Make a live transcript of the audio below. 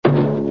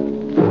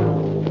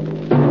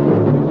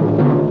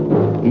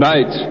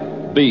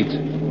Night Beat.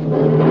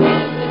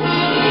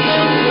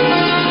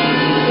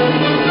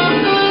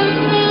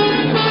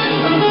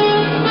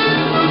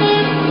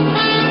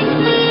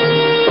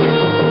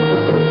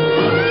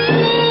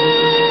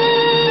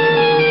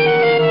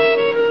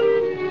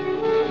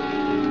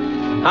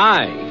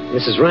 Hi,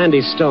 this is Randy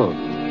Stone.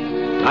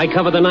 I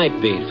cover the night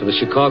beat for the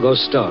Chicago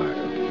Star.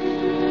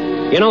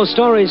 You know,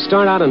 stories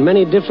start out in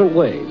many different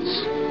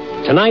ways.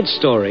 Tonight's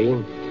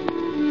story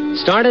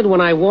started when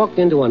I walked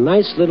into a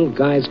nice little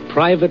guy's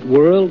private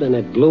world and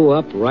it blew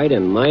up right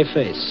in my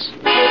face.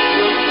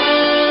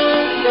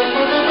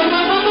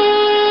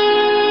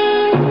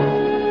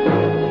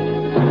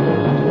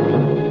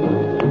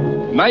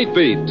 Night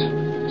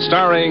Beat,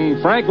 starring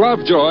Frank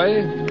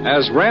Lovejoy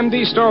as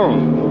Randy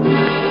Stone.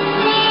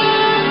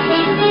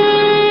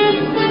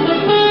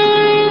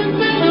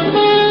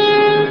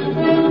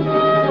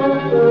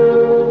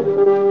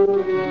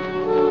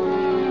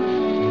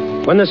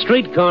 When the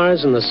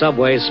streetcars and the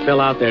subways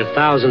fill out their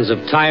thousands of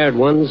tired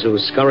ones who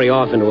scurry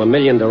off into a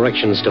million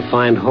directions to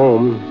find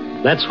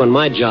home, that's when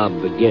my job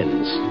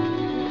begins.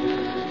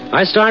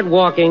 I start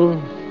walking,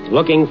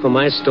 looking for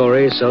my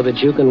story so that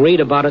you can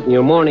read about it in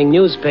your morning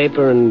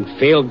newspaper and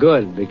feel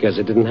good because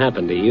it didn't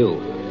happen to you.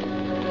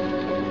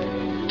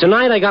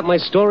 Tonight I got my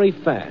story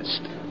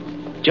fast.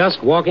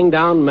 Just walking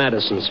down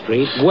Madison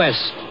Street,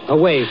 west,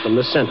 away from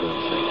the center of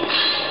things.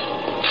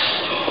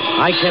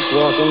 I kept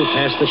walking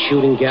past the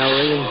shooting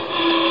gallery,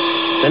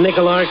 the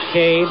Nickel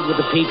Arcade with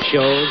the peep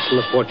shows and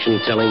the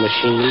fortune-telling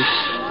machines,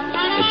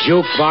 the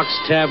jukebox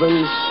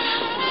taverns.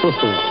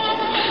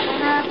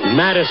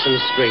 Madison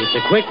Street, the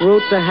quick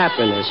route to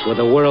happiness with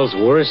the world's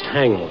worst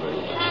hangover.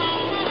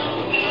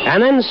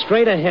 And then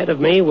straight ahead of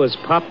me was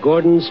Pop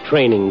Gordon's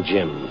training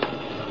gym.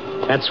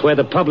 That's where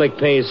the public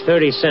pays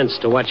 30 cents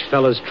to watch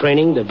fellas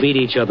training to beat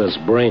each other's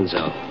brains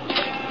out.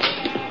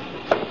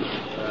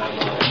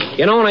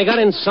 You know, when I got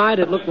inside,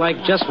 it looked like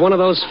just one of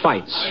those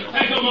fights.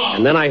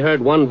 And then I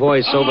heard one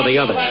voice over the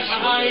others.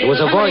 It was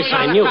a voice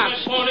I knew.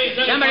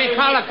 Somebody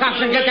call the cops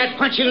and get that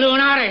punchy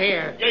loon out of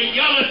here. You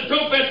yelling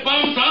stupid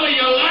bones, all of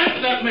you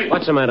laughing at me.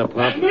 What's the matter,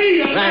 Pop?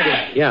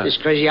 Randy. Yeah. This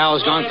crazy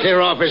owl's gone clear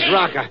off his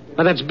rocker.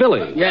 Oh, that's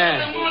Billy.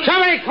 Yeah.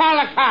 Somebody call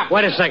the cops.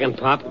 Wait a second,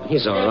 Pop.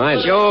 He's all right.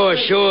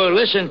 Sure.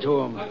 Listen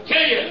to him.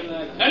 Kill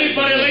you.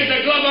 Anybody lays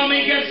a glove on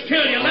me gets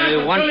killed. You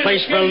Only one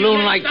place for a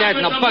loon like that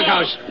in a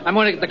bughouse. I'm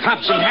going to get the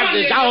cops and have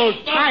this owl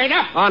tied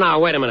up. Oh, now,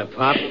 wait a minute,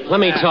 Pop. Let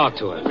me talk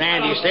to him.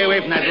 Randy, stay away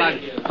from that lug.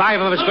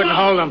 5 of us couldn't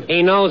hold him.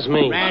 He knows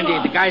me.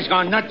 Randy, the guy's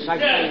gone nuts.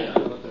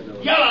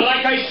 Yellow,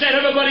 like I said,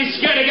 everybody's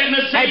scared of getting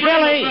the same. Hey,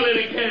 Billy.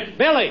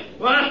 Billy.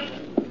 What?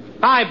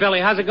 Hi,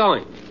 Billy. How's it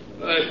going?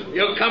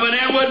 You coming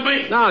in with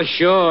me? No,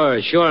 sure.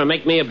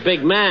 Make me a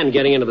big man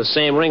getting into the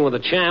same ring with a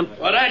champ.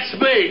 Well, that's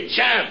me,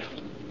 champ.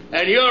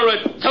 And you're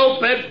a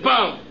two-bit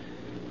bum.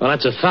 Well,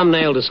 that's a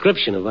thumbnail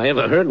description if I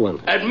ever heard one.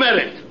 Admit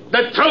it.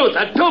 The truth,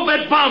 a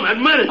two-bit bum.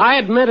 Admit it. I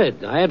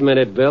admit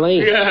it,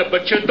 Billy. Yeah,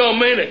 but you don't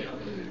mean it.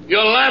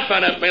 You're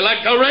laughing at me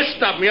like the rest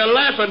of them. You're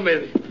laughing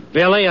at me.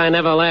 Billy, I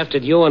never laughed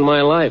at you in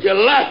my life. You're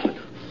laughing.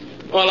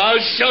 Well, I'll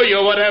show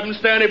you what happens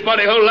to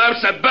anybody who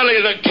laughs at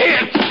Billy the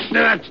Kid.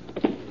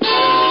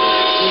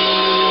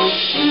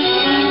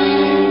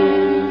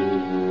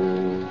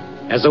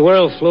 As the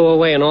world flew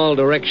away in all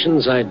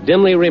directions, I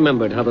dimly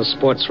remembered how the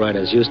sports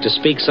writers used to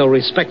speak so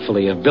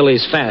respectfully of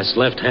Billy's fast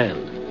left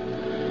hand.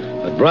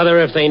 But, brother,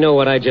 if they knew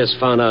what I just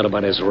found out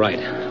about his right.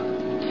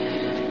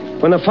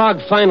 When the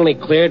fog finally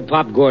cleared,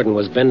 Pop Gordon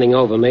was bending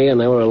over me, and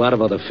there were a lot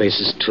of other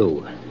faces,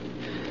 too.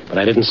 But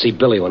I didn't see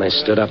Billy when I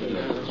stood up.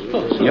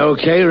 You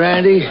okay,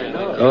 Randy?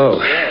 Oh.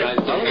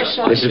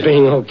 This is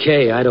being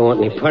okay. I don't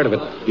want any part of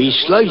it. He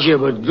slugged you,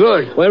 but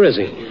good. Where is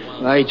he?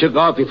 Well, he took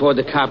off before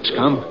the cops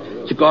come.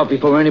 Took off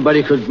before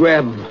anybody could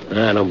grab him.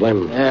 I don't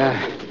blame him. Yeah.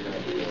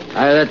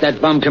 I let that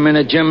bum come in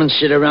the gym and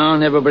sit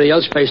around. Everybody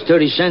else pays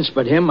 30 cents,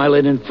 but him, I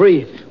let him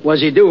free.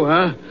 What's he do,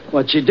 huh?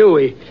 What's he do?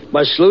 He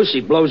busts loose,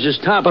 he blows his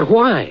top. But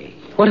why?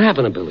 What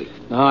happened to Billy?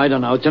 Oh, I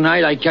don't know.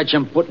 Tonight I catch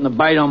him putting the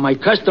bite on my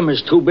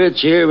customers. 2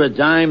 bits here, a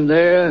dime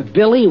there.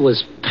 Billy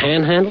was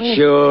panhandling?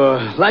 Sure.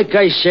 Like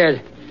I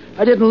said,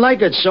 I didn't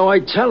like it, so I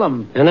tell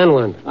him. And then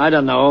what? I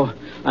don't know.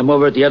 I'm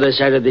over at the other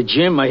side of the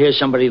gym. I hear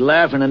somebody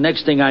laugh, and the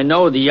next thing I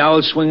know, the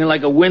owl's swinging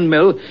like a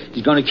windmill.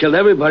 He's going to kill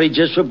everybody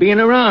just for being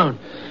around.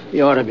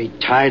 He ought to be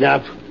tied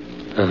up.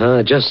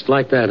 Uh-huh, just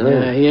like that, huh?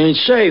 Yeah, he ain't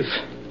safe.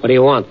 What do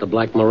you want, the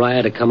Black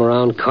Mariah to come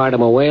around, cart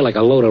him away like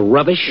a load of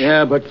rubbish?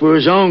 Yeah, but for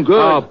his own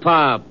good. Oh,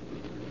 Pop.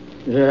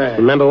 Yeah.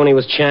 Remember when he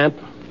was champ?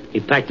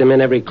 He packed him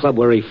in every club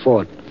where he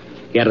fought.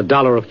 He had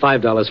 $1 or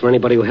 $5 for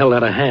anybody who held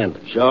out a hand.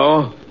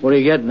 So? What are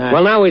you getting at?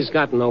 Well, now he's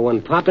got no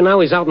one, Pop, and now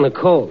he's out in the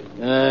cold.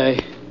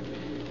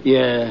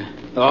 Yeah.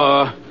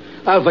 Oh,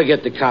 I'll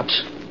forget the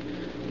cops.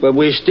 But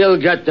we still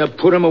got to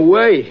put him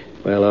away.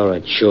 Well, all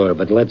right, sure,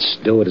 but let's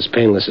do it as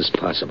painless as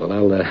possible.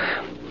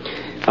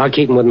 I'll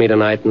keep him with me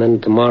tonight, and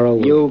then tomorrow...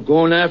 You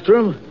going after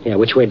him? Yeah,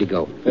 which way to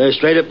go?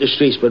 Straight up the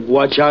streets, but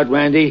watch out,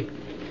 Randy.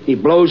 He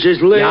blows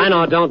his lid. Yeah, I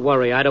know, don't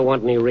worry. I don't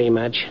want any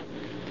rematch.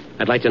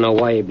 I'd like to know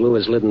why he blew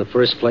his lid in the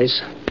first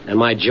place, and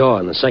my jaw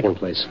in the second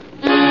place.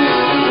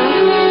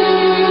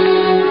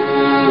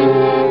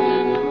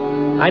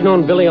 I'd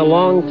known Billy a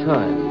long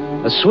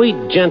time. A sweet,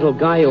 gentle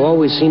guy who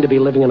always seemed to be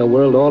living in a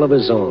world all of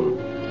his own.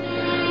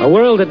 A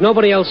world that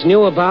nobody else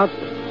knew about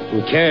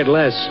and cared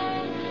less.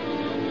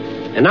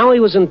 And now he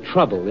was in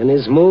trouble. In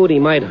his mood, he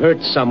might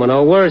hurt someone,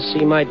 or worse,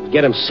 he might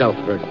get himself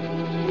hurt.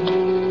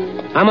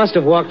 I must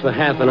have walked for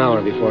half an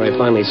hour before I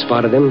finally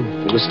spotted him.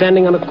 He was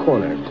standing on a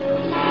corner.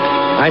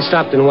 I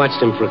stopped and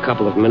watched him for a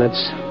couple of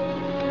minutes.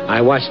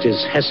 I watched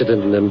his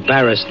hesitant and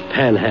embarrassed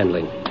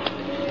panhandling.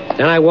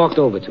 Then I walked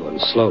over to him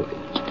slowly.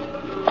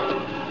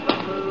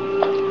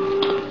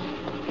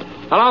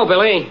 Hello,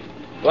 Billy.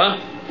 What?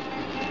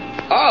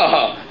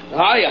 Oh,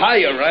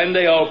 hiya,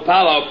 Randy, old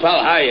pal,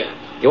 hiya.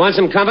 You want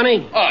some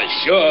company? Oh,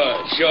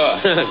 sure.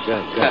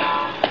 Good.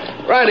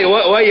 Randy,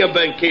 where you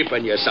been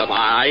keeping yourself?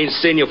 I ain't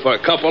seen you for a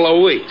couple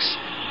of weeks.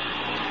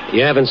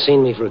 You haven't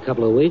seen me for a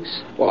couple of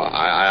weeks? Well,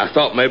 I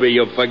thought maybe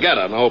you'd forget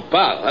an old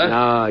pal, huh?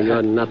 No,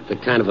 you're not the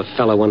kind of a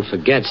fellow one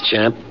forgets,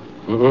 champ.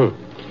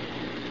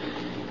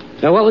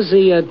 Now, what was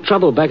the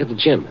trouble back at the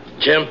gym?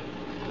 Jim?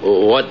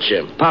 What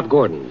Jim? Pop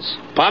Gordon's.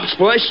 Pop's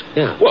place?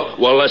 Yeah.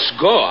 Well, let's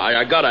go.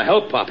 I gotta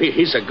help Pop.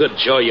 He's a good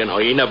Joe, you know.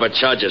 He never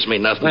charges me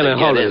nothing. Wait a minute,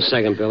 hold in. on a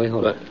second, Billy.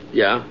 Hold on.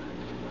 Yeah?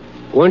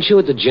 Weren't you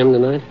at the gym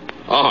tonight?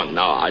 Oh,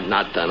 no,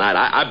 not tonight.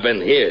 I've been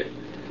here.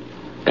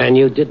 And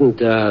you didn't,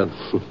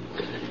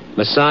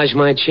 massage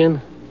my chin?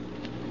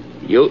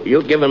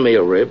 You giving me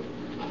a rib?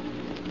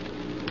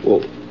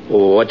 Well,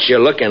 what you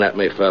looking at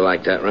me for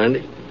like that,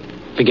 Randy?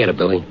 Forget it,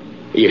 Billy.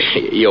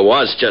 You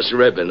was just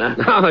ribbing, huh?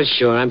 Oh,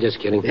 sure, I'm just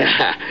kidding.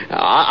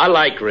 I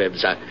like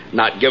ribs.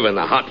 Not giving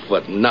the hot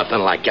foot, nothing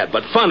like that.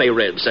 But funny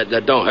ribs that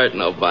don't hurt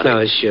nobody.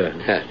 No, sure.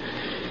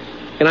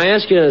 Can I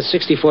ask you a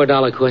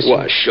 $64 question?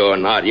 Well, sure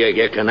not.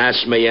 You can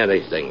ask me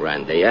anything,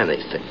 Randy,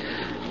 anything.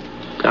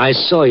 I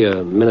saw you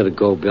a minute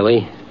ago,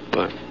 Billy.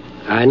 What?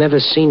 I never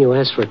seen you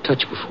ask for a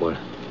touch before.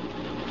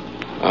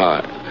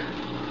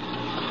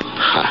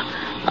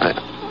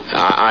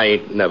 I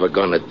ain't never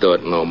gonna do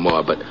it no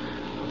more, but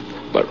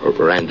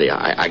Randy,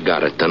 I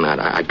got it tonight.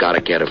 I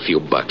gotta get a few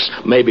bucks.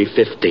 Maybe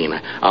 15.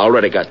 I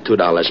already got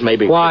 $2.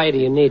 Maybe... Why do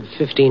you need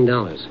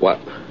 $15? What?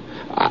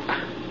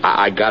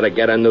 I gotta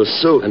get a new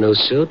suit. A new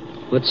suit?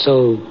 What's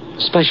so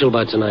special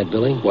about tonight,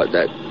 Billy? What,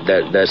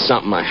 there's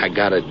something I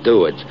gotta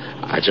do.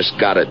 I just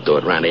gotta do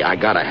it, Randy. I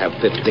gotta have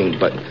 15,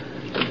 but...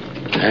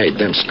 Hey,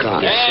 them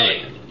cars.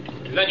 Hey!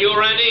 Is that you,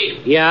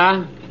 Randy?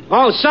 Yeah?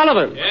 Oh,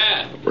 Sullivan!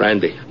 Yeah.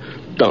 Randy,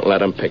 don't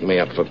let him pick me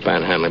up for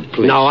panhandling,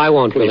 please. No, I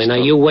won't, Please Billy. Now,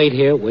 don't. you wait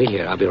here.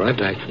 I'll be right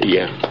back.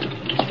 Yeah.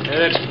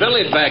 That's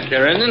Billy back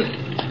there, isn't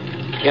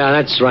it? Yeah,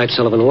 that's right,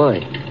 Sullivan. Why?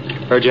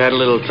 Heard you had a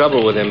little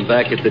trouble with him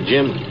back at the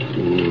gym.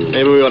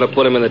 Maybe we ought to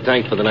put him in the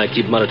tank for the night,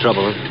 keep him out of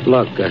trouble, huh?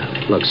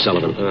 Look,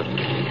 Sullivan.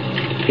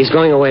 He's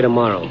going away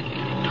tomorrow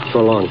for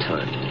a long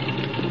time.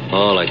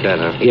 Oh, like that,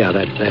 huh? Yeah,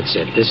 that's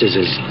it. This is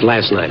his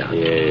last night out.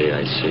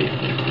 Yeah, I see.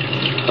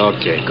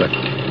 Okay, good.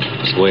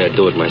 That's the way I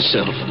do it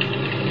myself.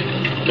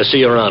 I'll see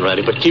you around,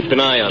 Randy, but keep an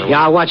eye on him.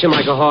 Yeah, I'll watch him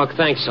like a hawk.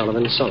 Thanks,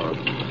 Sullivan. So long.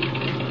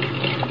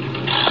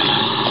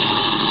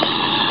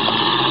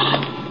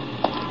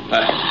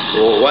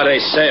 What they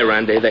say,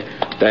 Randy, they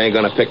ain't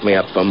gonna pick me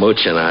up for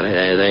mooching on it.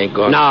 They ain't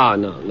going. No,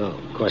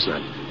 of course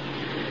not.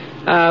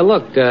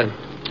 Look,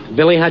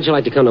 Billy, how'd you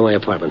like to come to my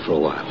apartment for a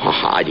while?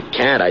 Oh, you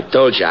can't. I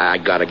told you I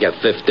gotta get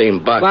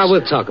 15 bucks. Well,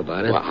 we'll talk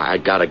about it. Well, I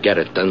gotta get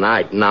it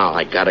tonight. Now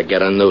I gotta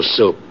get a new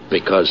suit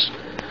because.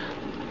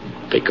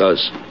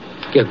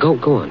 Yeah, go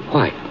on.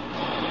 Why?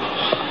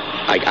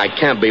 I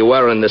can't be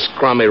wearing this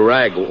crummy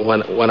rag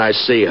when I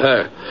see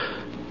her.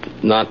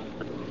 Not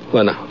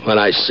when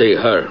I see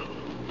her.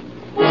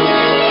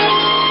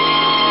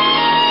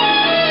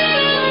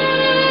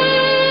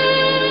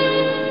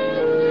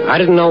 I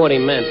didn't know what he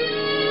meant.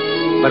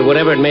 But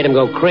whatever had made him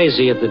go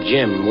crazy at the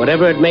gym,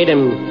 whatever had made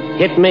him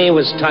hit me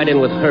was tied in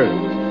with her.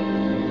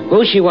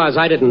 Who she was,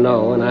 I didn't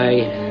know, and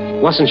I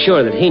wasn't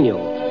sure that he knew.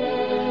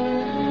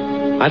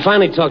 I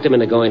finally talked him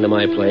into going to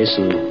my place,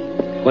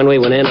 and when we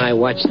went in, I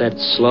watched that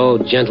slow,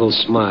 gentle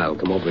smile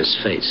come over his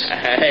face.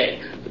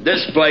 Hey,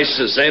 this place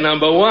is A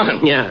number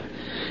 1. Yeah.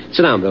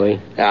 Sit down, Billy.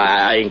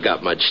 I ain't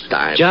got much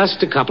time.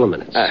 Just a couple of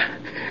minutes.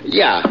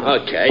 Yeah,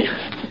 okay.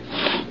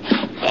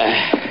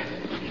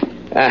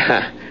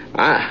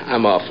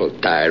 I'm awful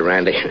tired,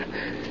 Randy.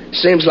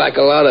 Seems like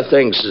a lot of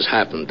things has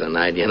happened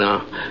tonight, you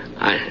know.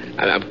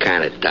 I'm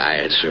kind of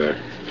tired, sir.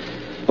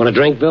 Want a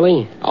drink,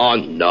 Billy? Oh,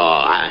 no.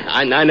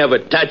 I never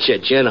touch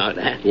it, you know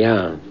that.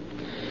 Yeah.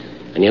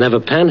 And you never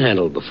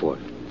panhandled before.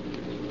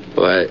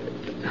 But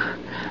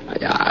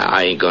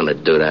I ain't gonna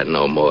do that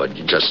no more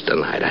just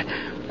tonight.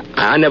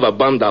 I never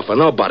bummed off of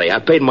nobody. I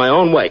paid my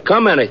own way.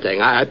 Come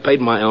anything, I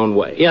paid my own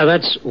way. Yeah,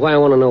 that's why I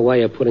want to know why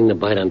you're putting the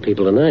bite on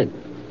people tonight.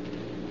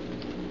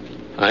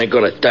 I ain't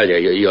gonna tell you.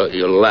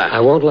 You'll laugh. I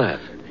won't laugh.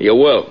 You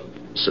will.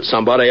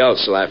 Somebody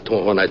else laughed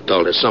when I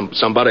told her.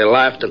 Somebody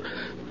laughed, and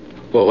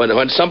well,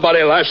 when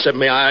somebody laughs at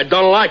me, I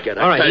don't like it.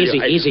 All right,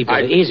 easy,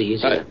 Billy. Easy.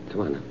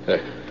 Come on now.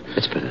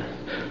 That's better.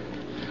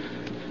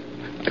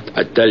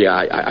 I tell you,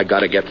 I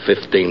gotta get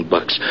 15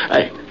 bucks.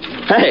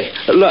 Hey,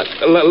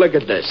 look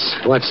at this.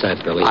 What's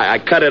that, Billy? I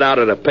cut it out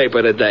of the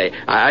paper today.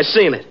 I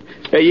seen it.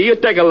 Hey, you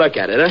take a look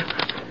at it,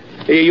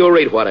 huh? You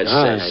read what it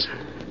All says.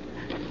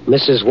 right.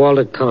 Mrs.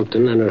 Walter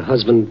Compton and her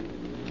husband.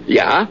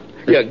 Yeah?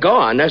 Yeah, go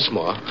on. There's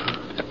more.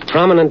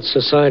 Prominent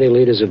society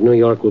leaders of New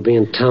York will be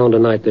in town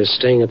tonight. They're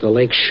staying at the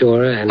lake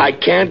shore and... I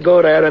can't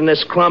go there in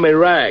this crummy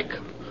rag.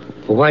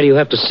 Well, why do you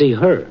have to see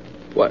her?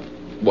 What?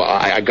 Well,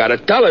 I gotta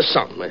tell her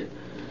something.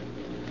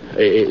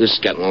 It's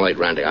getting late,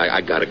 Randy.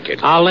 I gotta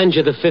get... I'll lend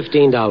you the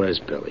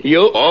 $15, Billy.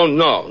 You? Oh,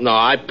 no. No,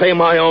 I pay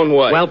my own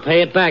way. Well,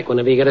 pay it back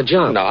whenever you get a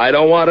job. No, I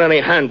don't want any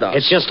handouts.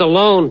 It's just a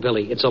loan,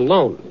 Billy. It's a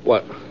loan.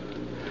 What?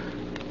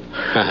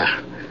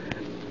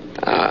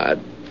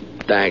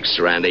 Thanks,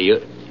 Randy.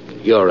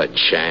 You're a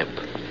champ.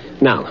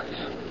 Now,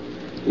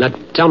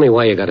 tell me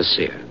why you got to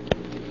see her.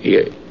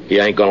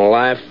 You ain't gonna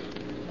laugh?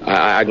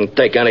 I can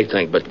take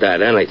anything but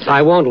that, anything.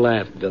 I won't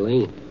laugh,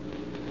 Billy.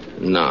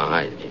 No,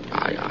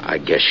 I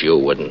guess you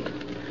wouldn't.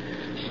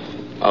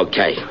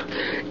 Okay.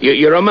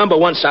 You remember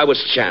once I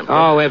was champ?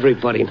 Oh,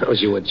 everybody knows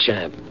you were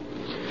champ.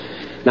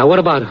 Now, what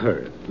about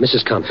her,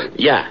 Mrs. Compton?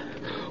 Yeah.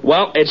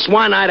 Well, it's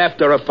one night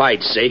after a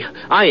fight, see?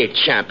 I ain't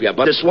champ yet,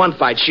 but this one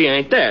fight, she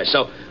ain't there.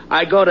 So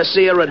I go to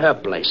see her at her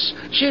place.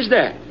 She's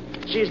there.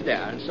 She's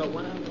there. And so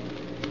when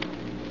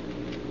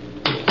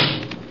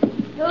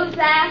Who's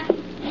that?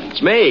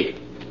 It's me,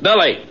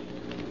 Billy.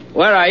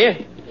 Where are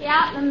you? Be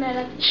out in a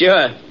minute.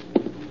 Sure.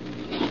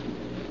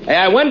 Hey,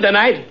 I win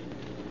tonight.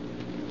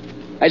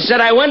 I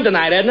said I win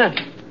tonight, Edna.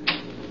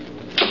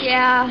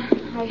 Yeah,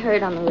 I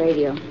heard on the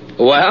radio.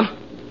 Well?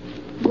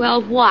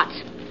 Well, what?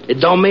 It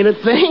don't mean a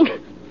thing?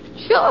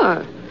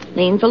 Sure.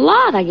 Means a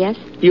lot, I guess.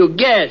 You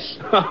guess.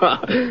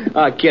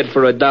 A kid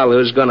for $1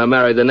 who's going to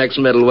marry the next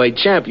middleweight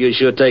champ, you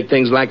sure take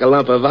things like a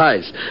lump of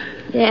ice.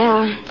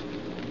 Yeah.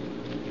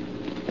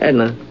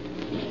 Edna,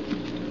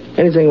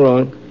 anything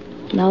wrong?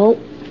 No.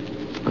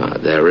 Oh,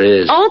 there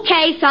is.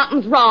 Okay,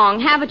 something's wrong.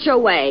 Have it your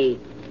way.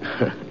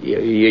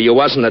 You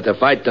wasn't at the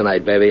fight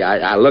tonight, baby.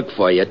 I looked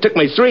for you. It took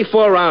me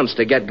 3-4 rounds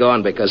to get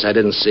going because I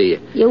didn't see you.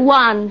 You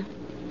won.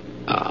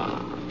 Oh,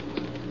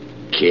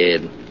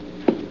 kid,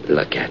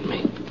 look at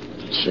me.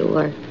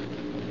 Sure.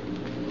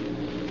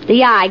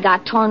 The eye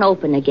got torn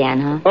open again,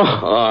 huh?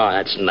 Oh,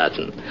 that's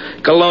nothing.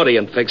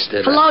 Collodion fixed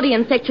it.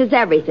 Collodion fixes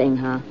everything,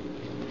 huh?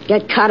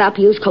 Get cut up,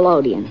 use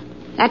collodion.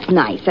 That's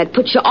nice. That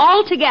puts you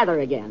all together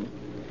again.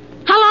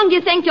 How long do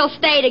you think you'll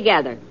stay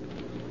together?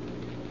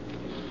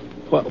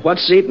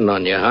 What's eating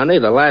on you, honey?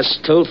 The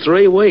last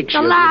 2-3 weeks.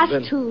 The last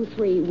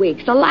 2-3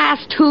 weeks. The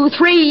last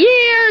 2-3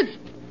 years.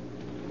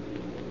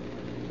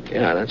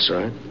 Yeah, that's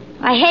right.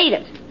 I hate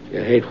it.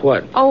 You hate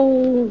what?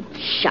 Oh,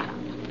 shut up.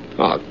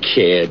 Oh,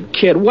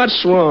 kid,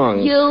 what's wrong?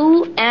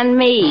 You and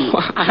me.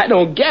 I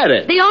don't get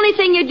it. The only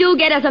thing you do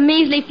get is a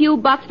measly few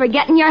bucks for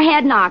getting your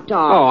head knocked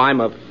off. Oh, I'm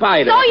a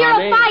fighter, So you're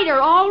honey. a fighter.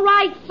 All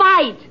right,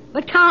 fight.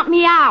 But count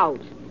me out.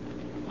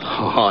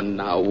 Oh,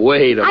 now,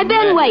 wait a minute. I've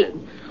been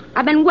waiting.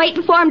 I've been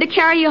waiting for him to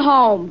carry you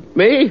home.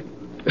 Me?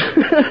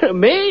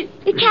 Me?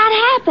 It can't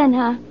happen,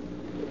 huh?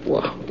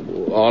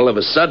 Well, all of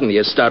a sudden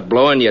you start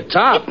blowing your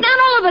top. It's not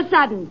all of a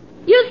sudden.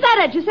 You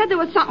said it. You said there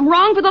was something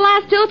wrong for the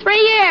last 2-3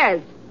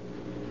 years.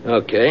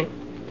 Okay,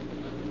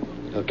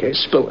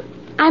 spill it.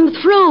 I'm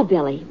through,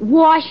 Billy.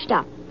 Washed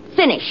up.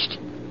 Finished.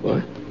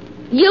 What?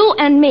 You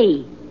and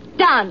me.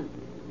 Done.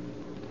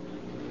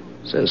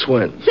 Since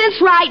when?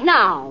 Since right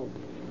now.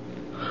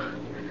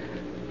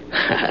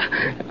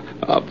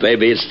 Oh,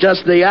 baby, it's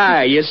just the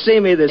eye. You see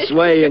me this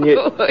way and you...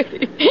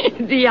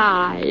 The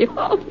eye.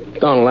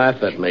 Don't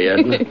laugh at me,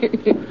 Edna.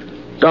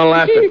 Don't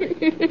laugh at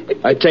me.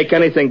 I take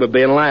anything but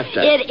being laughed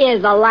at. It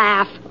is a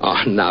laugh.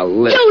 Oh, now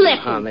listen, You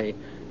listen. honey.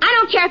 I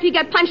don't care if you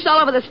get punched all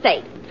over the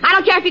state. I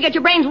don't care if you get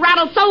your brains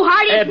rattled so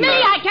hard. It's Edna. me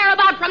I care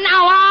about from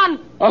now on.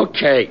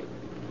 Okay.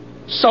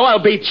 So I'll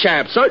be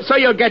champ. So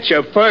you'll get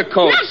your fur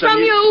coats. Not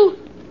from you.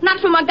 Not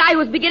from a guy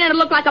who's beginning to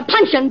look like a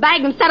punching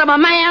bag instead of a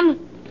man.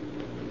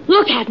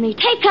 Look at me.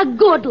 Take a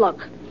good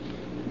look.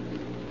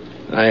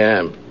 I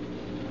am.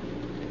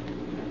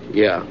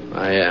 Yeah,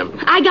 I am.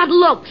 I got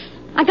looks.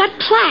 I got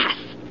class.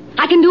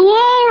 I can do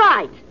all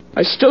right.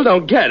 I still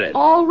don't get it.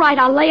 All right,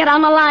 I'll lay it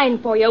on the line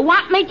for you.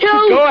 Want me to?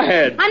 Go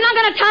ahead. I'm not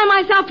going to tie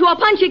myself to a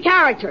punchy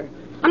character.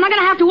 I'm not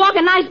going to have to walk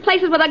in nice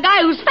places with a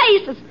guy whose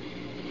face is...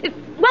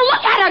 Well,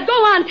 look at her. Go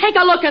on, take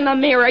a look in the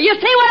mirror. You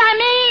see what I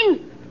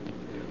mean?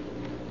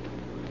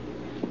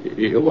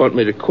 You want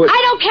me to quit?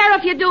 I don't care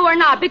if you do or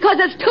not, because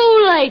it's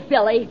too late,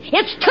 Billy.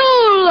 It's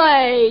too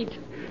late.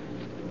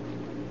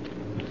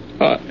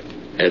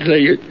 Edna,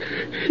 you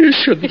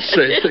shouldn't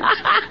say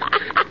things.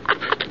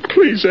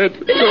 Please,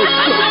 Edna, don't.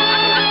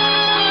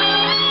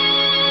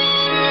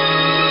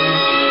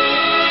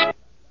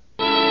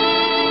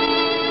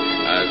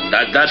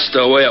 That's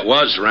the way it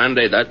was,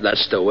 Randy.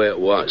 That's the way it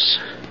was.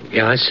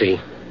 Yeah, I see.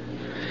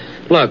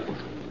 Look,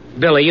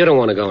 Billy, you don't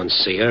want to go and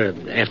see her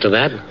after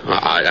that?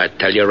 I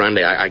tell you,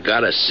 Randy, I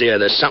gotta see her.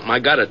 There's something I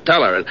gotta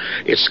tell her, and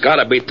it's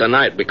gotta be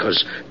tonight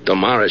because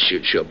tomorrow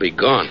she'll be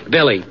gone.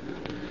 Billy,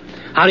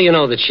 how do you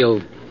know that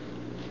she'll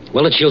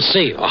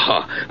see you?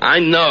 Oh, I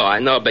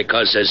know,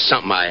 because there's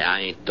something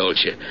I ain't told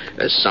you.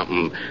 There's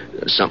something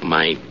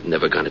I ain't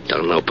never gonna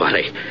tell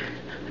nobody.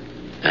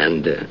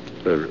 And,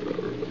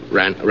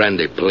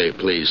 Randy,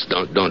 please,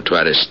 don't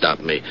try to stop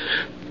me.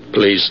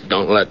 Please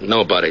don't let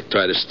nobody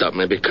try to stop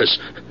me because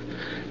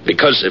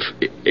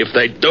if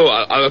they do,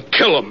 I'll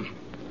kill them.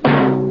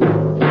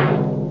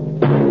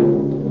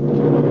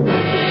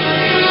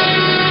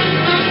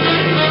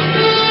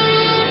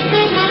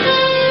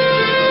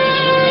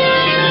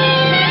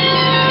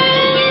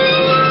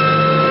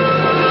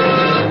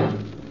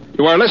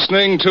 You are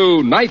listening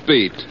to Night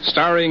Beat,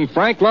 starring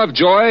Frank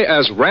Lovejoy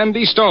as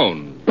Randy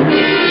Stone.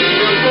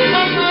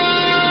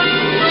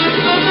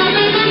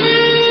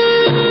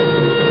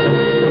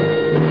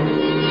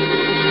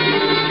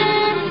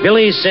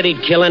 Billy said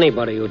he'd kill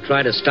anybody who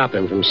tried to stop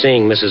him from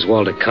seeing Mrs.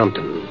 Walter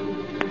Compton.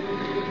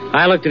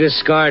 I looked at his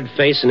scarred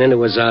face and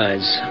into his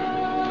eyes.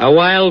 A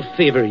wild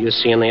fever you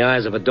see in the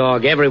eyes of a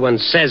dog everyone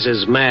says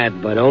is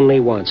mad, but only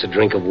wants a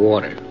drink of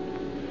water.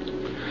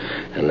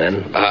 And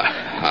then...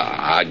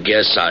 I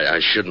guess I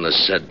shouldn't have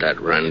said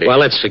that, Randy. Well,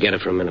 let's forget it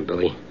for a minute,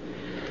 Billy.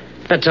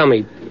 Now, tell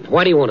me,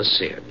 why do you want to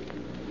see her?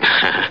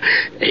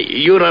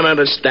 You don't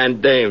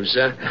understand dames,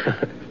 huh?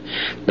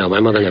 No, my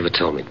mother never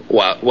told me.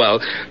 Well,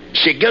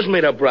 she gives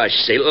me the brush,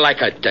 see,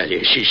 like I tell you.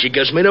 She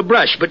gives me the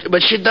brush,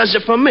 but she does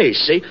it for me,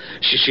 see?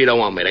 She don't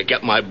want me to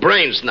get my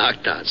brains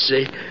knocked out,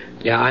 see?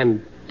 Yeah,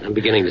 I'm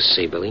beginning to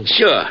see, Billy.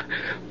 Sure.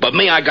 But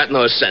me, I got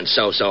no sense,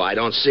 so I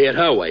don't see it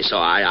her way. So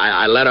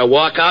I let her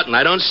walk out, and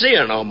I don't see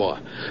her no more.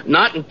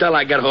 Not until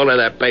I get hold of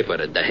that paper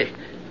today.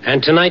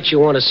 And tonight you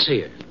want to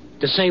see her.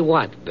 To say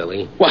what,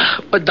 Billy?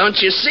 Well, but don't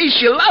you see?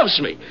 She loves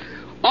me.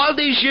 All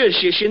these years,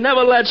 she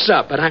never lets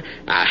up. And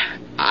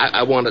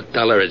I want to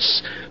tell her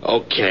it's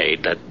okay,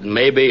 that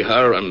maybe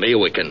her and me,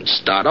 we can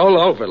start all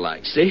over,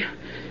 like, see?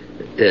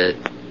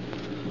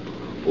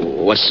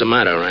 What's the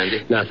matter,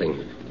 Randy?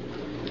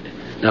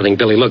 Nothing,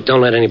 Billy. Look,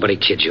 don't let anybody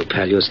kid you,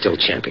 pal. You're still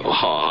champion. Oh,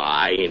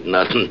 I ain't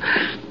nothing.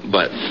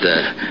 But,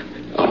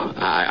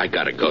 I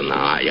gotta go now.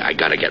 I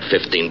gotta get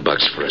 $15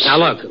 for a Now,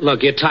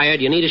 look, you're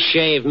tired. You need a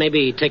shave.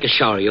 Maybe take a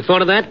shower. You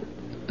thought of that?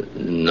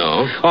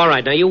 No. All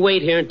right, now you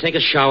wait here and take a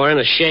shower and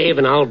a shave,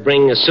 and I'll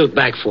bring a suit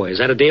back for you. Is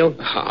that a deal?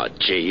 Oh,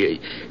 gee,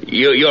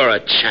 you're a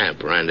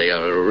champ, Randy.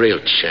 You're a real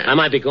champ. I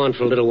might be gone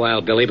for a little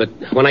while, Billy, but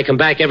when I come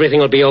back, everything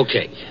will be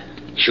okay.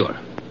 Sure.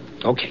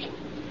 Okay.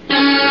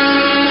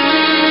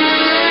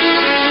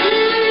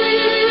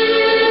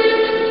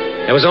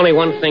 There was only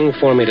one thing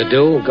for me to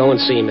do, go and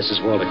see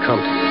Mrs. Walter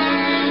Compton.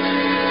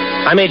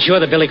 I made sure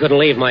that Billy couldn't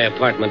leave my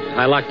apartment.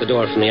 I locked the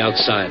door from the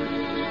outside.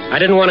 I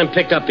didn't want him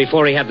picked up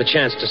before he had the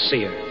chance to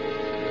see her.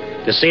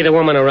 To see the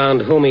woman around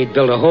whom he'd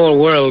built a whole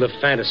world of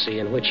fantasy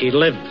in which he'd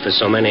lived for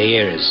so many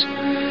years.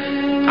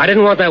 I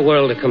didn't want that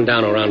world to come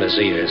down around his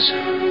ears.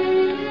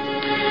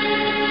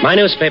 My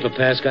newspaper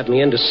pass got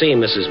me in to see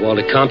Mrs.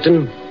 Walter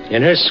Compton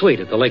in her suite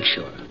at the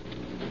lakeshore.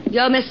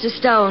 You're Mr.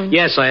 Stone?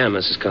 Yes, I am,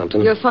 Mrs.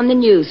 Compton. You're from the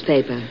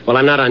newspaper? Well,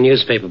 I'm not on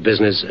newspaper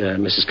business,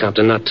 Mrs.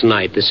 Compton. Not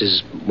tonight. This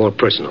is more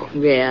personal.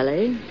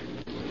 Really?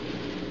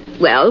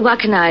 Well, what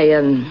can I,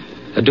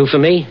 do for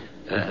me?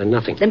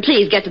 Nothing. Then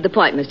please get to the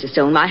point, Mr.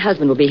 Stone. My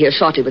husband will be here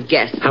shortly with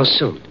guests. How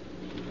soon?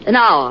 An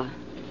hour.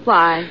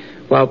 Why?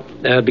 Well,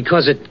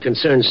 because it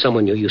concerns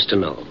someone you used to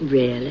know.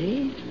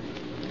 Really?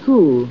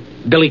 Who?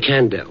 Billy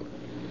Candell.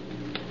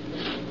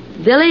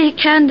 Billy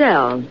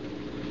Candell?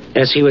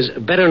 Yes, he was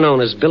better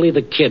known as Billy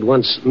the Kid,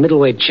 once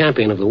middleweight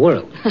champion of the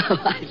world. Oh,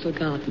 I'd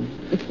forgotten.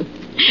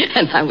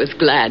 And I was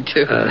glad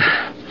to.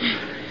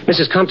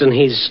 Mrs. Compton,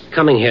 he's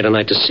coming here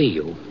tonight to see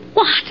you.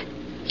 What?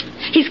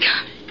 He's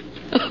coming?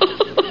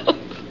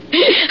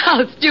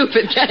 How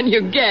stupid can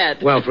you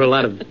get? Well, for a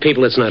lot of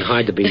people, it's not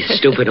hard to be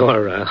stupid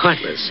or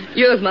heartless.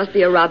 Yours must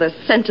be a rather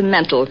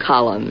sentimental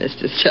column,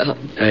 Mr.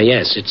 Stone.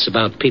 Yes, it's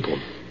about people.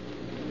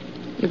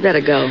 You'd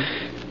better go.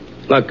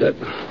 Look,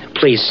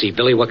 please see,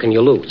 Billy, what can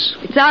you lose?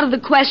 It's out of the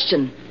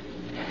question.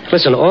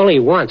 Listen, all he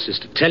wants is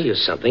to tell you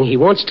something. He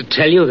wants to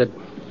tell you that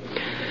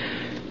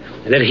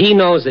he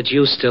knows that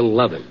you still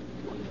love him.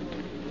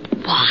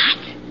 What?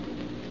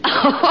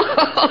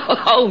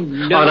 Oh,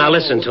 no. Oh, now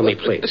listen to me,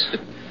 please.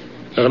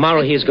 Now,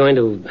 tomorrow he's going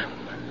to...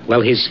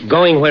 Well, he's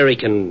going where he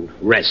can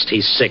rest.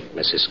 He's sick,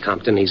 Mrs.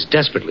 Compton. He's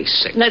desperately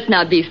sick. Let's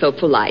not be so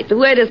polite. The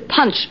word is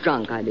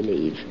punch-drunk, I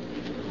believe.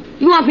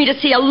 You want me to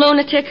see a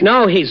lunatic?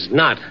 No, he's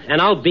not.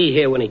 And I'll be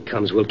here when he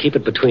comes. We'll keep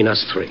it between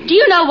us three. Do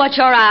you know what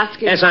you're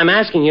asking? Yes, I'm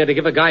asking you to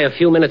give a guy a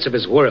few minutes of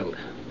his world.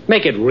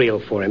 Make it real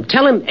for him.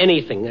 Tell him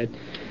anything.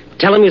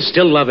 Tell him you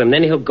still love him.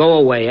 Then he'll go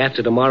away.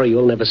 After tomorrow,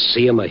 you'll never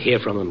see him or hear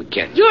from him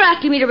again. You're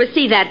asking me to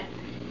receive that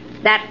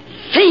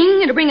thing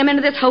and to bring him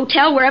into this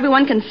hotel where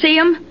everyone can see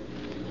him?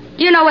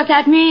 Do you know what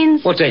that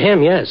means? Well, to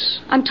him, yes.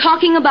 I'm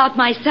talking about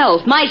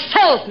myself.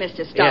 Myself,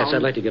 Mr. Stone. Yes,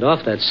 I'd like to get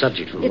off that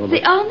subject for a moment.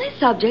 It's the only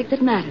subject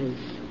that matters.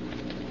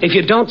 If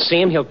you don't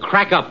see him, he'll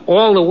crack up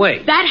all the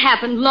way. That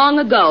happened long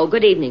ago.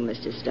 Good evening,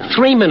 Mr. Stone.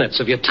 3 minutes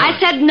of your time. I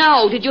said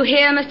no. Did you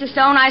hear, Mr.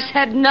 Stone? I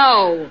said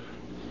no.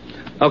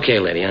 Okay,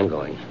 lady, I'm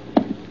going.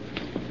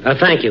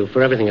 Thank you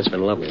for everything. It's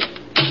been lovely.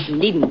 You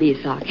needn't be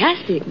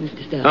sarcastic,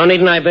 Mr. Stone. Oh,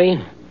 needn't I be?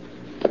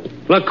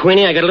 Look,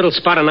 Queenie, I got a little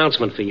spot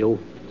announcement for you.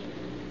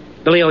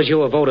 Billy owes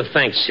you a vote of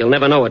thanks. He'll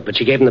never know it, but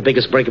you gave him the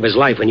biggest break of his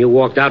life when you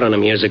walked out on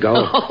him years ago.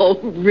 Oh,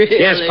 really?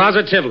 Yes,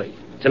 positively.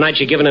 Tonight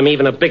you're giving him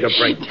even a bigger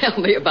break. Tell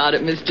me about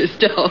it, Mr.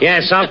 Stone.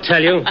 Yes, I'll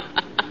tell you.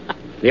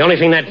 The only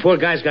thing that poor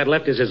guy's got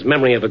left is his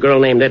memory of a girl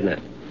named Edna.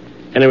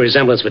 Any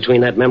resemblance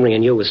between that memory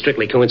and you was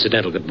strictly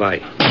coincidental. Goodbye.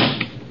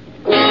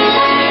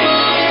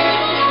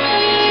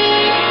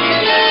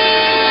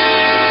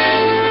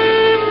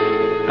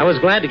 I was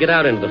glad to get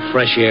out into the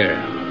fresh air.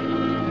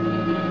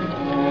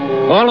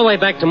 All the way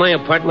back to my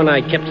apartment,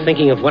 I kept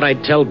thinking of what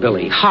I'd tell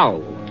Billy.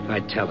 How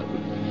I'd tell him.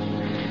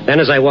 Then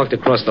as I walked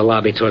across the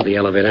lobby toward the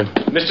elevator...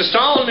 Mr.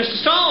 Stone, Mr.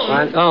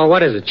 Stone! Oh,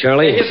 what is it,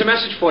 Charlie? Here's a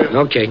message for you.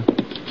 Okay.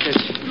 Yes,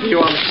 here you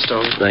are, Mr.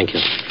 Stone. Thank you.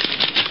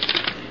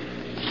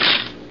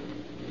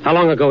 How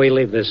long ago he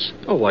leave this?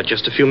 Oh, what,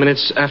 just a few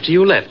minutes after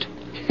you left.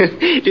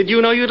 Did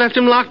you know you left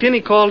him locked in?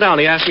 He called down.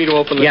 He asked me to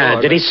open the door.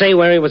 Yeah, did he say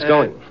where he was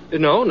going?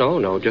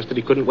 No. Just that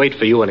he couldn't wait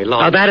for you any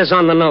longer. Oh, that is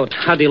on the note.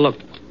 How'd he look?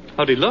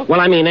 How'd he look? Well,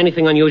 I mean,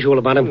 anything unusual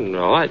about him?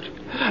 No,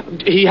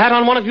 he had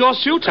on one of your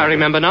suits, I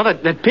remember now.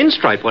 That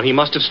pinstripe one he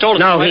must have stolen.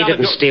 No, he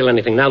didn't steal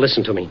anything. Now,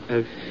 listen to me.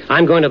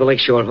 I'm going to the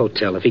Lakeshore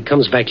Hotel. If he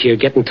comes back here,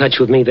 get in touch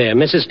with me there.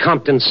 Mrs.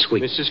 Compton's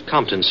suite. Mrs.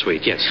 Compton's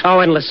suite, yes. Oh,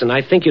 and listen,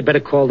 I think you'd better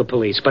call the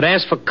police. But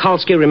as for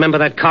Kalski, remember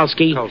that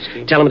Kalski?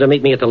 Kalski. Tell him to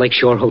meet me at the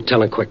Lakeshore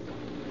Hotel and quick.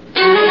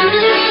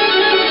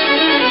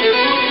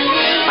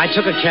 I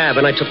took a cab,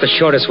 and I took the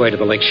shortest way to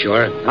the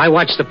Lakeshore. I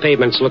watched the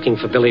pavements looking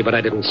for Billy, but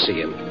I didn't see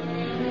him.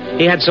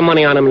 He had some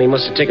money on him, and he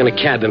must have taken a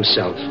cab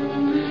himself.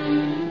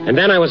 And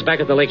then I was back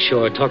at the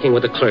Lakeshore talking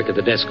with the clerk at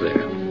the desk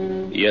there.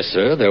 Yes,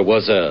 sir. There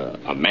was a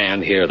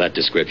man here of that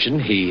description.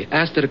 He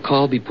asked that a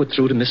call be put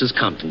through to Mrs.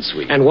 Compton's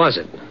suite. And was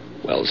it?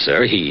 Well,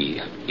 sir, he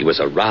was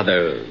a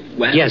rather...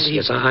 Well, yes,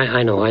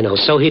 I know.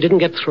 So he didn't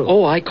get through.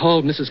 Oh, I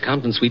called Mrs.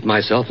 Compton's suite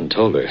myself and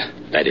told her.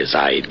 That is,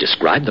 I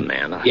described the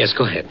man. Yes,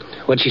 go ahead.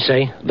 What'd she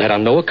say? That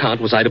on no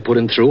account was I to put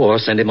him through or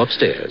send him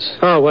upstairs.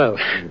 Oh, well.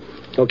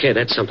 Okay,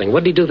 that's something.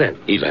 What'd he do then?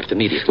 He left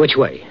immediately. Which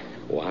way?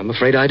 Oh, I'm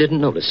afraid I didn't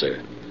notice, sir.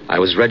 I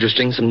was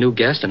registering some new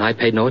guests, and I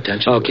paid no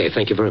attention. Okay,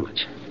 thank you very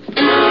much.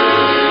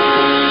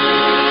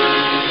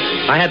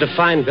 I had to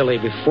find Billy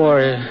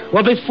before...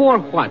 Well, before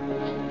what?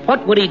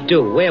 What would he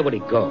do? Where would he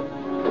go?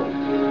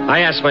 I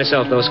asked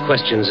myself those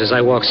questions as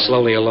I walked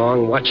slowly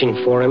along, watching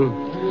for him,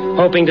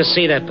 hoping to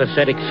see that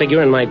pathetic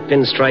figure in my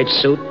pinstripe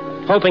suit,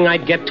 hoping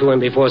I'd get to him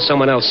before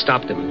someone else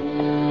stopped him.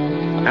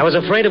 I was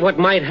afraid of what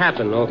might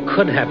happen or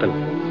could happen.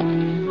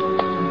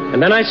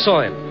 And then I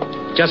saw him,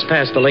 just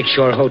past the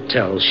Lakeshore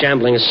Hotel,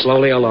 shambling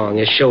slowly along,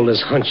 his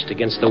shoulders hunched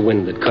against the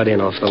wind that cut in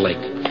off the lake.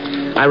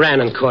 I ran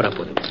and caught up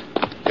with him.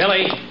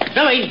 Billy!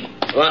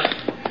 What?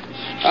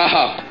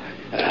 Oh,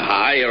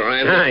 hi,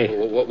 Randy.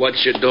 Hi. What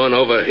you doing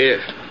over here?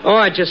 Oh,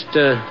 I just,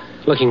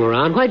 looking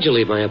around. Why'd you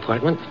leave my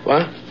apartment?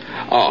 What?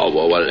 Oh,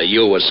 well,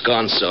 you was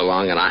gone so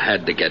long, and I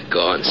had to get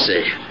going,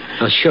 see.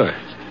 Oh, sure.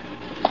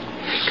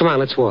 Come on,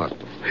 let's walk.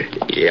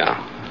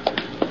 Yeah.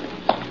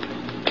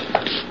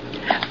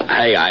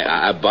 Hey,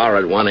 I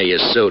borrowed one of your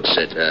suits.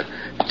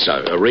 It's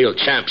a real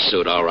champ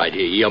suit, all right.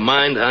 You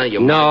mind, huh?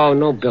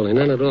 No, Billy,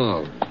 none at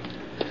all.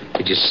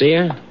 Did you see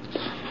her?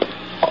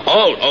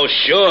 Oh,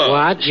 sure.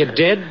 What? You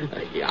did?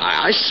 Yeah,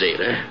 I see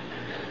her.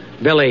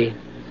 Billy,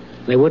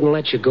 they wouldn't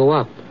let you go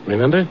up,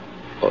 remember?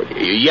 Oh,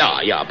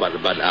 yeah, but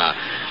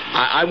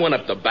I went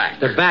up the back.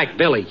 The back,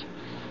 Billy.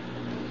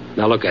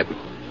 Now look at me.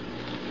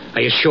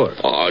 Are you sure?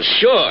 Oh,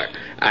 sure.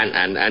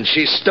 And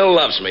she still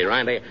loves me,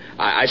 Randy.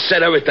 I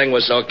said everything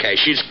was okay.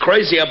 She's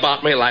crazy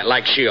about me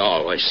like she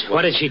always.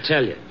 What did she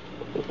tell you?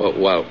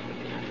 Well,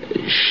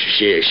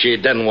 she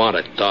didn't want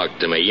to talk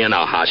to me. You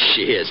know how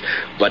she is.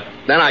 But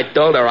then I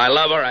told her I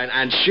love her,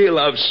 and she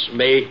loves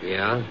me.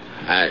 Yeah?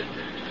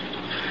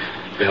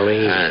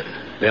 Billy.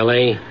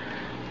 Billy.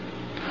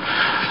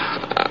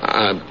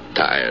 I'm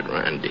tired,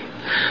 Randy.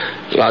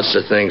 Lots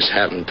of things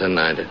happened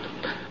tonight.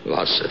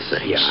 Lots of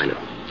things. Yeah, I know.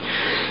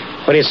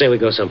 What do you say we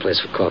go someplace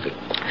for coffee?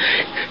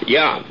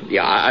 Yeah,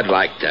 I'd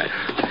like that.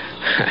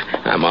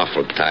 I'm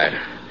awful tired.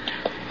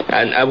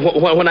 And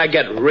when I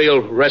get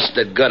real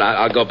rested good,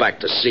 I'll go back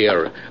to see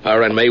her.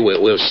 Her and me,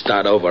 we'll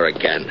start over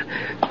again.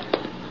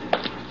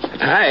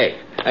 Hey,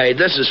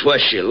 this is where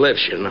she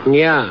lives, you know.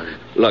 Yeah.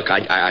 Look,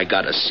 I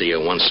gotta see her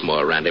once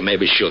more, Randy.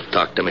 Maybe she'll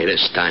talk to me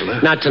this time.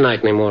 Huh? Not tonight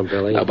anymore,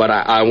 Billy. But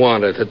I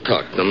want her to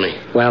talk to me.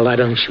 Well, why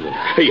don't you?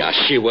 Yeah,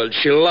 she will.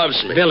 She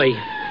loves me. Billy,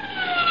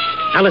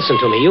 now listen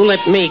to me. You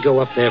let me go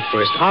up there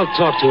first. I'll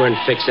talk to her and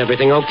fix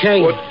everything,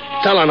 okay? Well,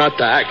 tell her not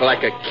to act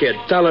like a kid.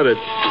 Tell her to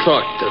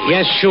talk to me.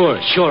 Yes, sure.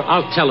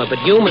 I'll tell her, but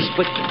you must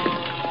put...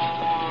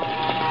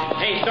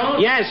 Hey,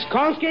 Stone? Yes,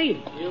 Kolsky?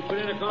 You put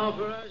in a call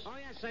for us? Oh,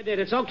 yes, I did.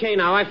 It's okay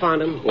now. I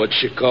found him. What'd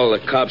she call the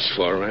cops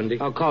for, Randy?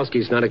 Oh,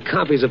 Kolsky's not a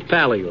cop. He's a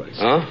pal of yours.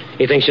 Huh?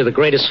 He thinks you're the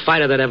greatest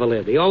fighter that ever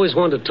lived. He always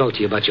wanted to talk to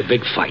you about your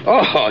big fight.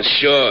 Oh,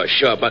 sure.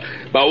 But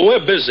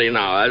we're busy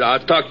now.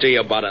 I'll talk to you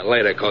about it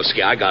later,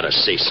 Kolsky. I gotta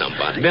see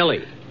somebody.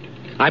 Billy,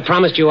 I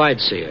promised you I'd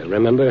see her,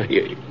 remember?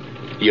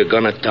 You're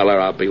gonna tell her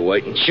I'll be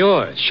waiting?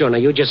 Sure. Now,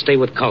 you just stay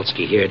with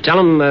Kolsky here. Tell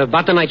him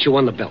about the night you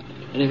won the belt.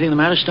 Anything the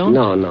matter, Stone?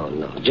 No.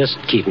 Just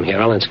keep him here.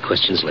 I'll answer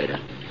questions later.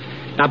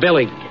 Now,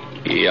 Billy,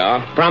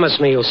 Yeah? promise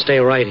me you'll stay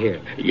right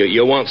here.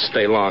 You won't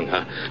stay long,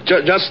 huh?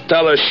 Just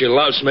tell her she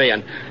loves me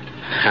and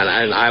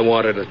I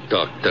want her to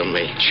talk to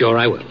me. Sure,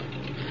 I will.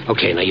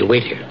 Okay, now you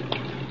wait here.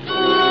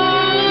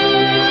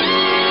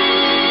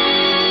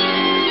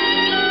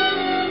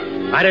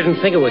 I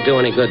didn't think it would do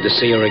any good to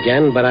see her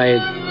again, but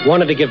I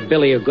wanted to give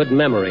Billy a good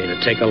memory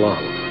to take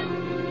along.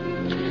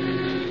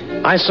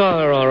 I saw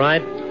her all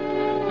right,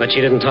 but she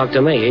didn't talk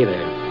to me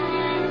either.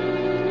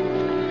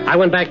 I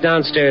went back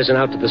downstairs and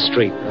out to the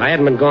street. I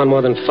hadn't been gone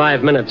more than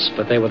 5 minutes,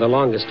 but they were the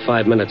longest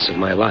 5 minutes of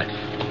my life.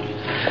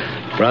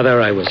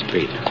 Brother, I was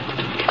beat.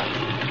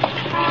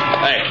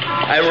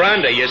 Hey,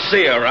 Rhonda, you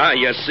see her, huh?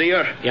 You see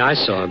her? Yeah, I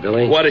saw her,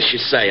 Billy. What did she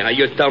say?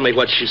 You tell me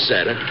what she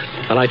said, huh?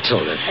 Well, I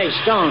told her. Hey,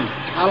 Stone,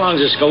 how long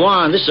does this go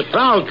on? This is a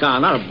prowl car,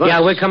 not a bus.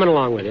 Yeah, we're coming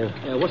along with you.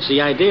 What's the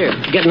idea?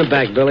 Get in the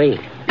back, Billy.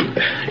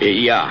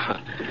 Yeah.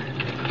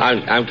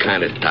 I'm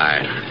kind of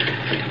tired.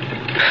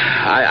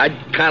 I'd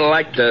kind of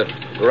like to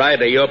ride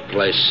to your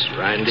place,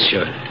 Randy.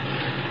 Sure.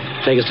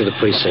 Take us to the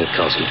precinct,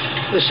 Coulson.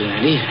 Listen,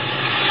 Andy,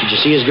 did you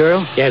see his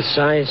girl? Yes,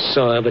 I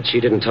saw her, but she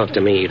didn't talk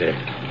to me either.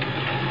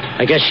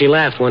 I guess she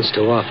laughed once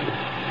too often.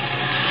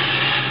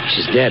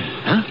 She's dead.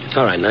 Huh?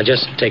 All right, now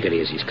just take it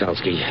easy,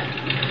 Skalski.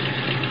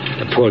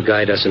 The poor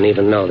guy doesn't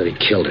even know that he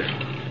killed her.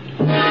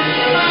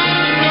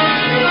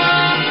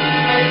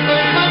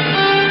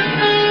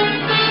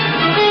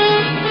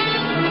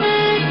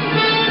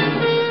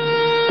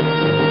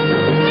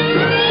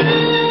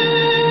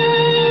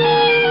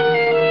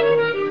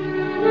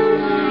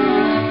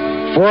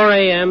 4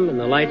 a.m. and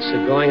the lights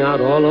are going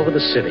out all over the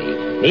city.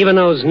 Even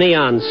those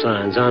neon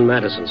signs on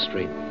Madison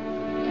Street.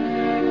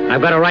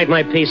 I've got to write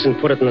my piece and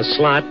put it in the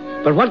slot,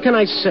 but what can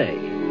I say?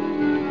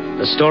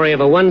 The story of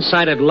a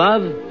one-sided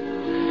love?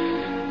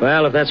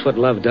 Well, if that's what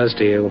love does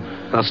to you,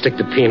 I'll stick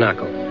to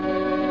pinochle.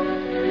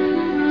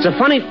 It's a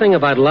funny thing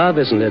about love,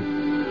 isn't it?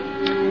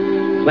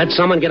 Let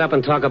someone get up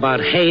and talk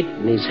about hate,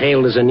 and he's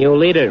hailed as a new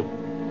leader.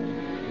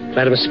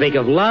 Let him speak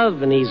of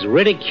love, and he's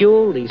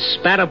ridiculed, he's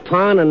spat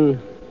upon, and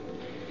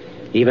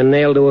even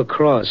nailed to a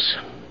cross.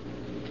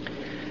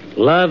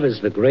 Love is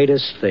the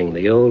greatest thing,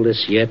 the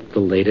oldest yet the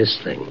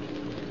latest thing.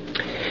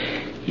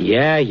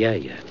 Yeah.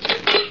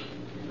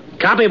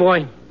 Copy,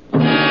 boy.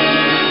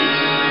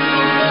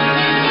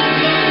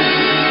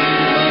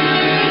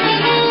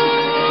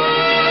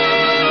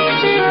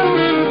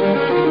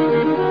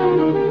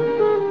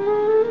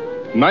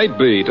 Night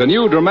Beat, a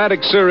new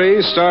dramatic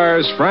series,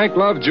 stars Frank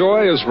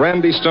Lovejoy as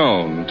Randy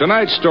Stone.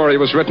 Tonight's story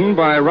was written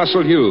by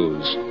Russell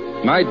Hughes.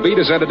 Night Beat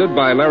is edited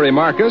by Larry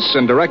Marcus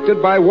and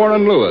directed by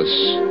Warren Lewis.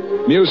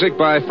 Music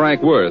by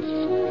Frank Worth.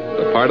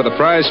 The part of the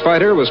prize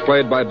fighter was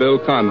played by Bill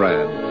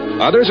Conrad.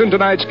 Others in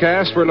tonight's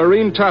cast were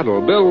Lorene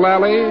Tuttle, Bill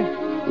Lally,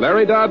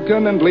 Larry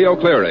Dobkin, and Leo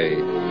Cleary.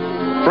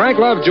 Frank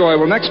Lovejoy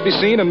will next be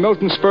seen in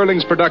Milton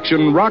Sperling's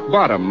production Rock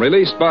Bottom,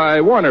 released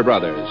by Warner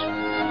Brothers.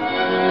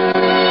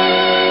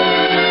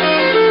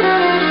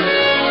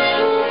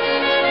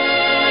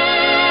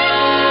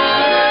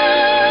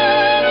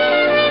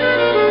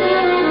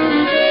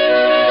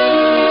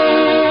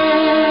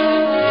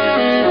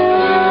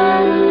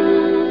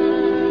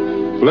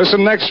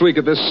 Listen next week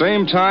at this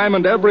same time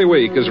and every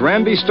week as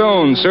Randy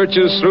Stone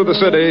searches through the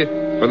city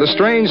for the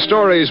strange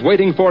stories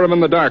waiting for him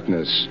in the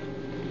darkness.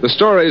 The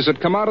stories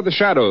that come out of the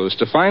shadows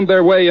to find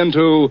their way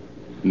into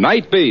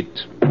Night Beat.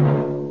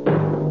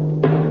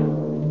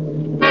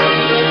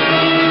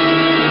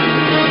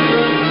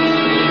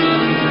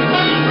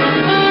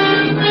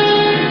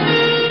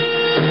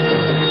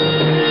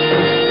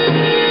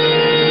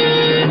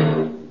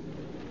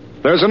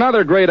 There's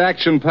another great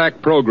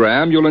action-packed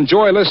program you'll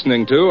enjoy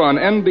listening to on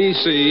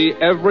NBC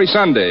every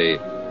Sunday.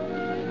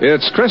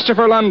 It's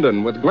Christopher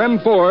London with Glenn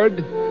Ford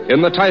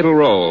in the title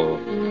role.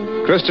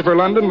 Christopher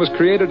London was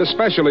created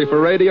especially for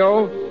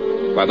radio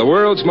by the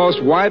world's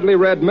most widely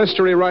read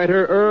mystery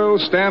writer, Earl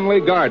Stanley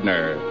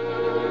Gardner.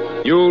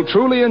 You'll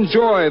truly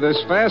enjoy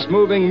this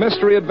fast-moving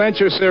mystery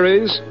adventure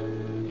series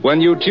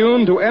when you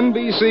tune to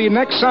NBC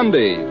next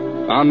Sunday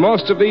on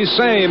most of these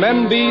same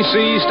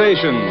NBC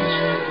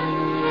stations.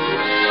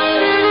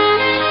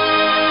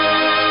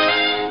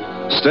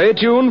 Stay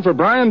tuned for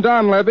Brian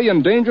Donlevy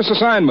and Dangerous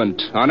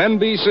Assignment on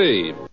NBC.